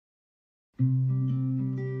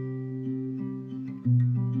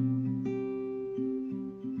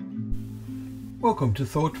Welcome to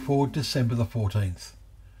Thought for December the 14th.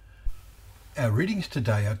 Our readings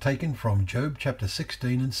today are taken from Job chapter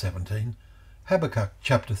 16 and 17, Habakkuk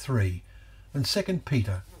chapter 3, and 2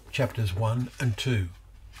 Peter chapters 1 and 2.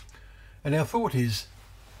 And our thought is,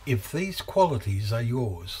 if these qualities are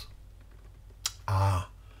yours.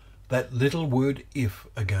 That little word if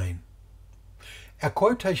again. Our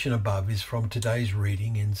quotation above is from today's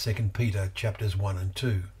reading in 2 Peter chapters 1 and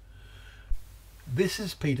 2. This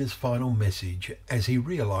is Peter's final message as he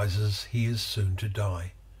realizes he is soon to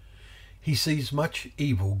die. He sees much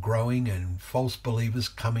evil growing and false believers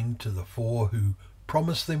coming to the fore who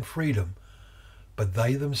promise them freedom, but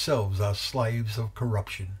they themselves are slaves of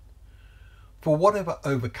corruption. For whatever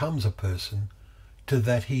overcomes a person, to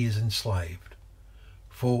that he is enslaved.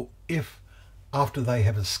 For if, after they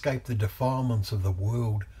have escaped the defilements of the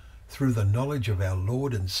world through the knowledge of our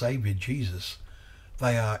Lord and Saviour Jesus,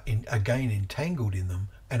 they are again entangled in them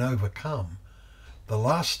and overcome, the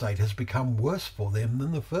last state has become worse for them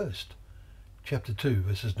than the first. Chapter 2,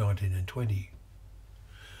 verses 19 and 20.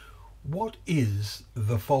 What is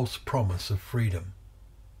the false promise of freedom?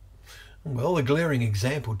 Well, a glaring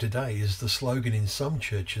example today is the slogan in some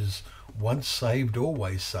churches, once saved,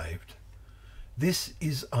 always saved. This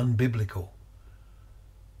is unbiblical,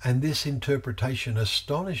 and this interpretation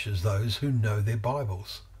astonishes those who know their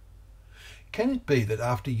Bibles. Can it be that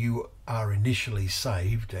after you are initially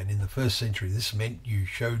saved, and in the first century this meant you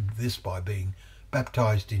showed this by being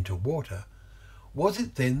baptized into water, was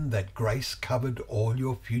it then that grace covered all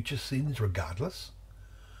your future sins regardless?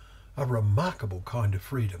 A remarkable kind of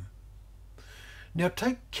freedom. Now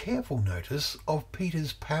take careful notice of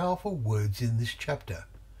Peter's powerful words in this chapter.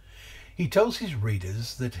 He tells his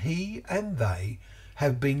readers that he and they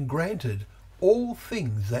have been granted all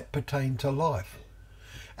things that pertain to life,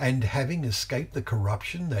 and having escaped the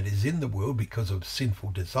corruption that is in the world because of sinful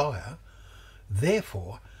desire,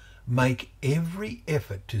 therefore make every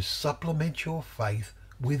effort to supplement your faith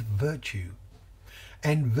with virtue,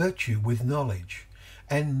 and virtue with knowledge,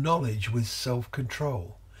 and knowledge with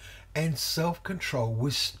self-control, and self-control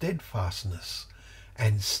with steadfastness,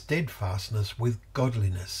 and steadfastness with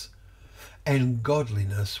godliness, and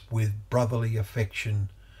godliness with brotherly affection,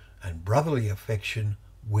 and brotherly affection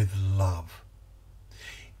with love.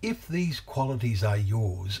 If these qualities are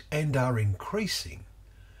yours and are increasing,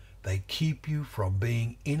 they keep you from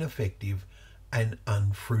being ineffective and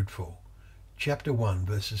unfruitful. Chapter 1,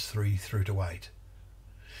 verses 3 through to 8.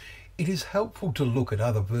 It is helpful to look at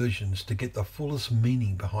other versions to get the fullest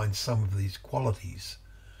meaning behind some of these qualities.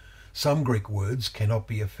 Some Greek words cannot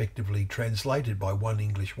be effectively translated by one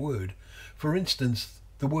English word. For instance,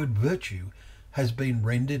 the word virtue has been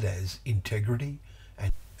rendered as integrity,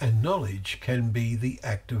 and knowledge can be the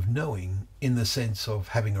act of knowing in the sense of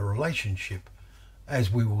having a relationship,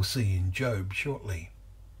 as we will see in Job shortly.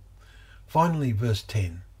 Finally, verse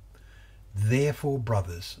 10. Therefore,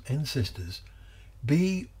 brothers and sisters,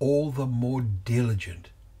 be all the more diligent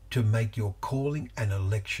to make your calling and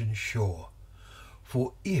election sure.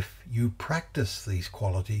 For if you practice these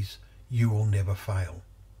qualities, you will never fail.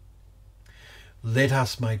 Let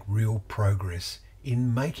us make real progress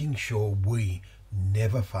in making sure we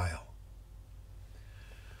never fail.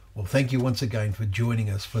 Well, thank you once again for joining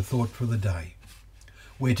us for Thought for the Day,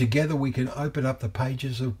 where together we can open up the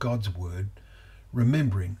pages of God's Word,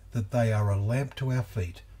 remembering that they are a lamp to our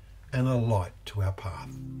feet and a light to our path.